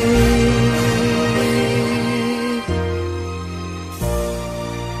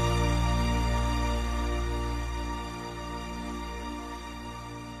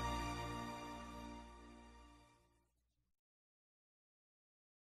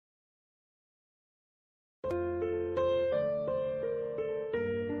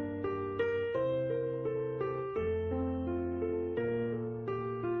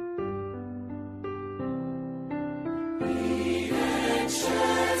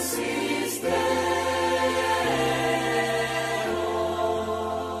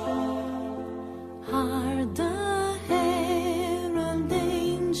 Are the herald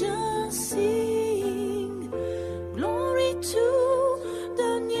angels sing glory to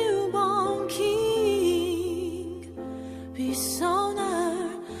the newborn King? Peace on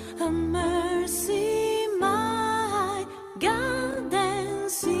earth and mercy, my God, and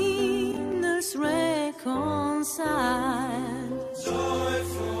sinners reconciled.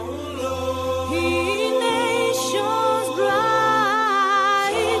 Joyful Lord, He nations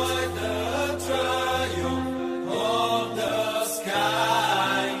bright, the triumph of the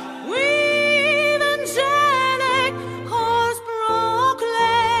sky. with angelic hosts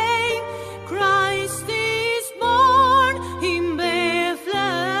proclaim, Christ is born in Bethlehem.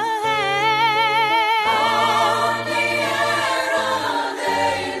 On the herald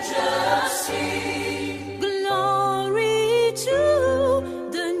angels sing glory to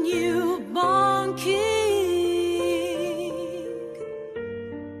the newborn King.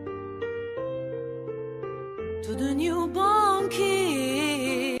 To the newborn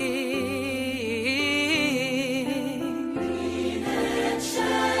King. In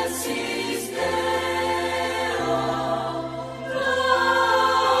excelsis Deo,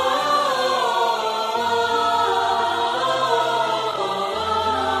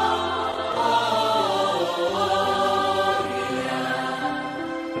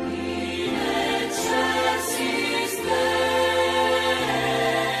 in excelsis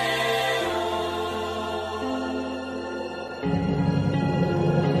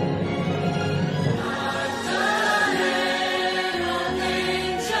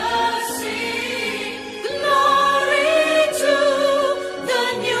glory to the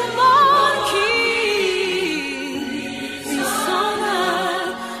newborn King. Peace on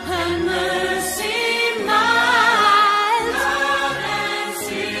earth and mercy mild, and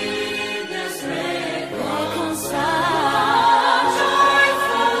sinners reconciled.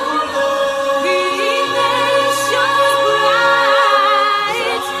 Joyful Lord, be nations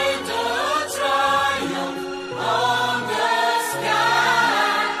bright, the triumph of the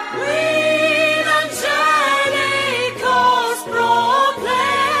sky. With angelic hosts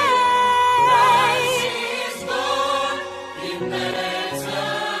proclaim, Christ is born in Bethlehem.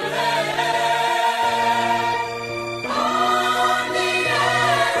 On the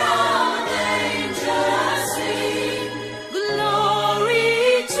herald angels sing glory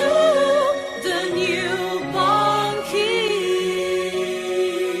to the newborn King.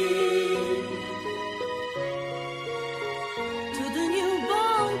 To the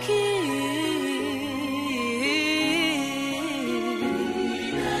newborn King.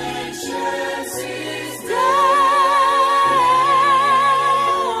 In excelsis Deo.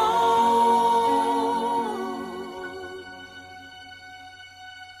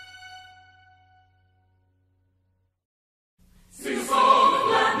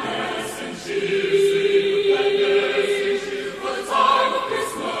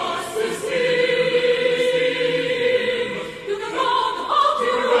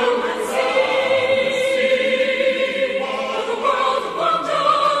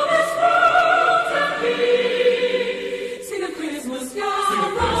 Sing a Christmas carol.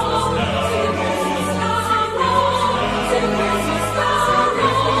 Sing a Christmas carol. Sing a Christmas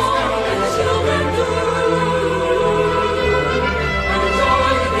carol. And the children do. And the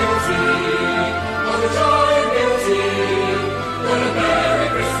joy and beauty. Oh, the joy and beauty. What a merry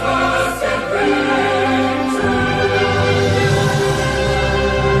Christmas can bring to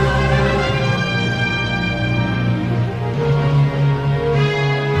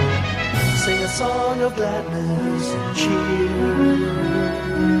Sing a song of gladness and cheer,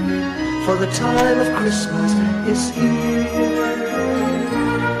 for the time of Christmas is here.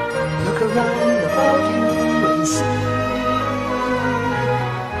 Look around about you and see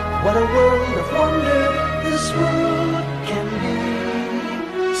what a world of wonder this world can be.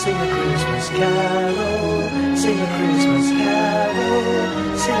 Sing a Christmas carol, sing a Christmas carol,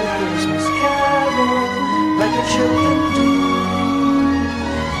 sing a Christmas carol like the children do,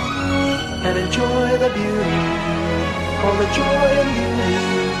 and enjoy the beauty, all the joy and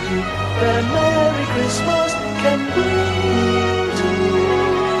beauty that a Merry Christmas can bring to you.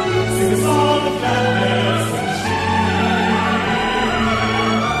 Sing a song of gladness and cheer,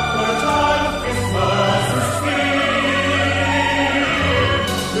 for a time of Christmas is here.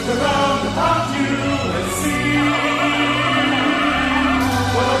 Look around about you and see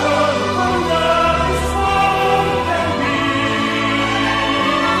what a world of wonder this world can be.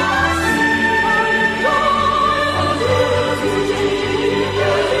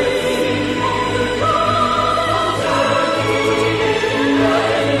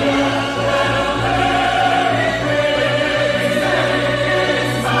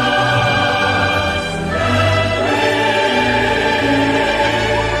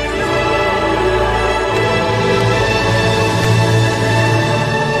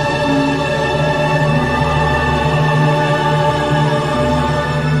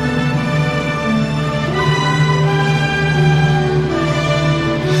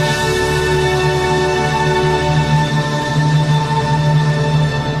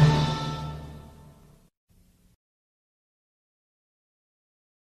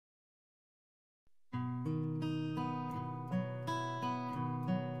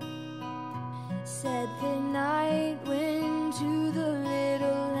 Said the night wind to the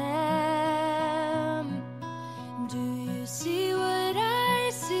little lamb, do you see what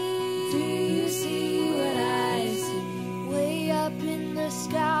I see? Do you see what I see? Way up in the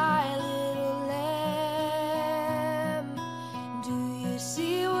sky, little lamb, do you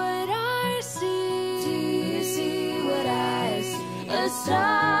see what I see? Do you see what I see? A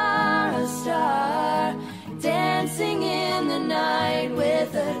star, dancing in the night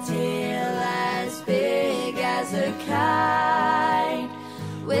with a tail as big as a kite,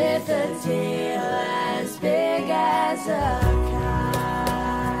 with a tail as big as a kite.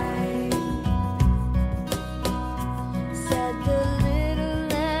 Said the little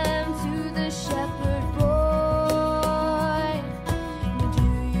lamb to the shepherd boy, do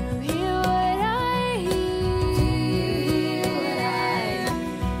you hear what I hear? Do you hear what I hear?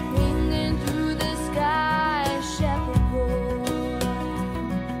 Ringing through the sky, shepherd boy.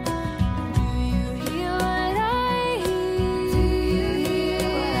 Do you hear what I hear? Do you hear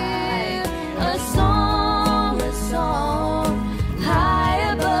what I hear? A song, high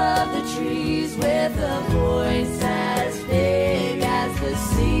above the trees, with a voice as big as the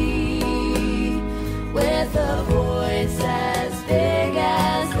sea, with a voice as big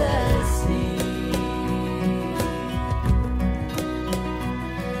as the sea.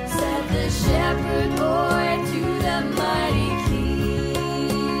 Said the shepherd boy to the mighty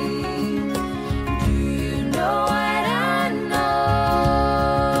king, do you know what I know?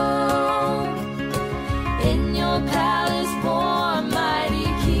 In your palace, poor mighty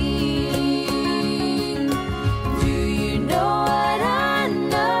king, do you know what I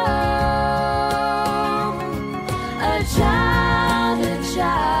know? A child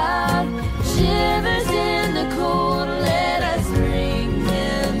shivers in the cold. Let us bring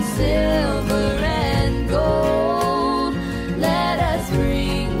him silver and gold. Let us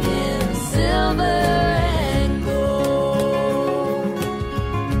bring him silver and gold.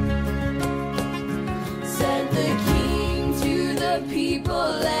 Said the king to the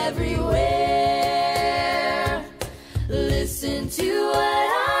people everywhere, listen to what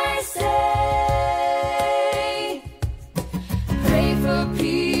I say. Pray for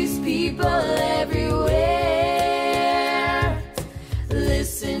peace, people everywhere,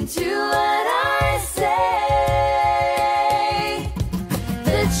 listen to what I say.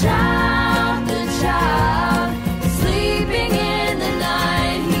 The child, sleeping in the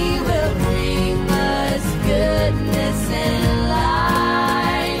night, he will bring us goodness and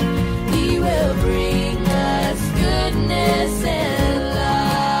light. He will bring us goodness and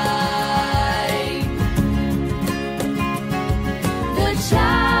light. The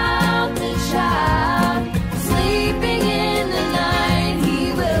child, sleeping in the night, he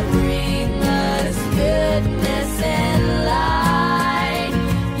will bring us goodness and light.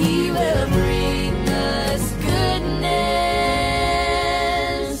 He will bring us goodness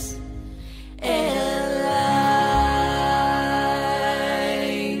and light.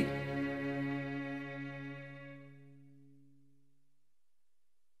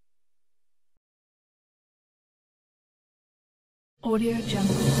 Audio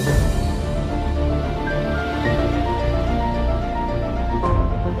Jungle.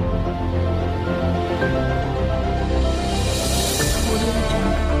 Audio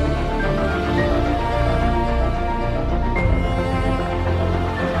Jungle.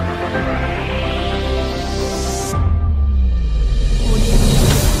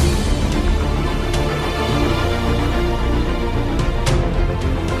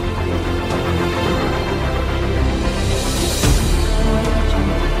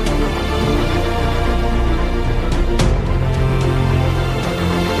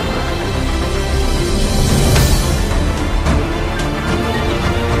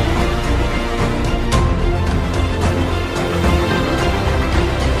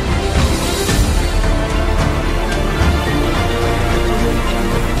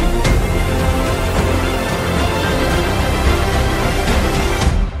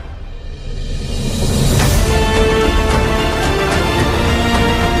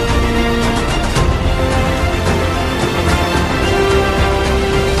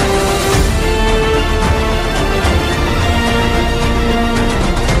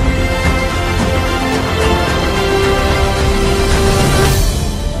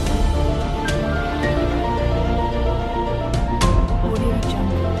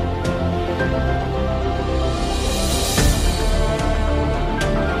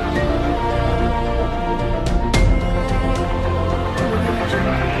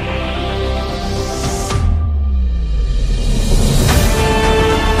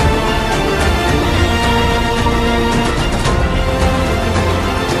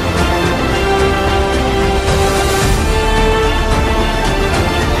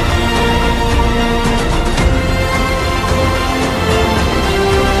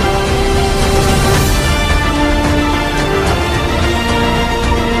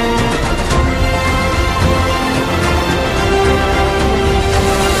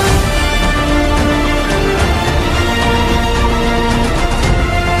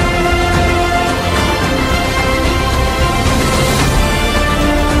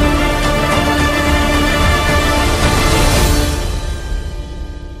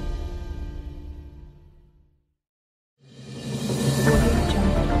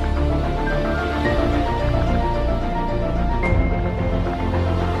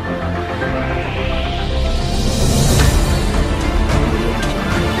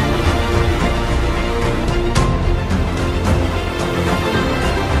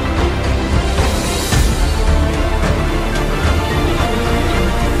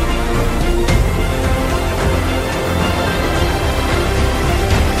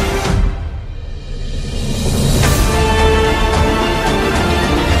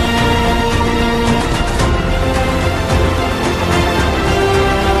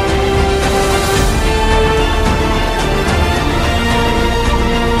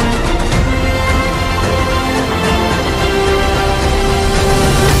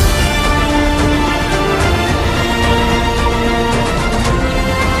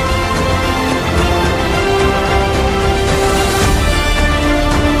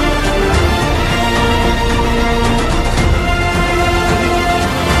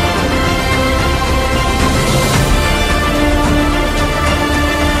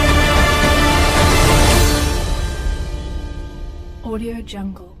 Audio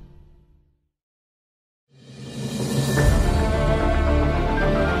Jungle.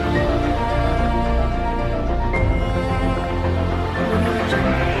 Audio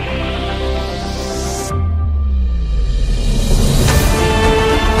Jungle.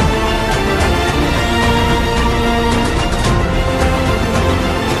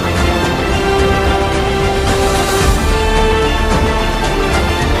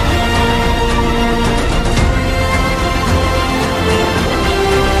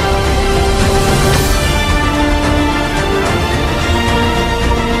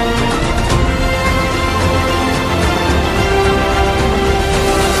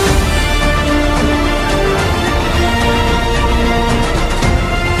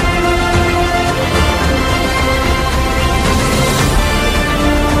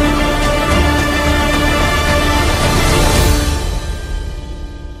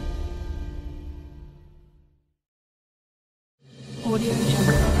 Audio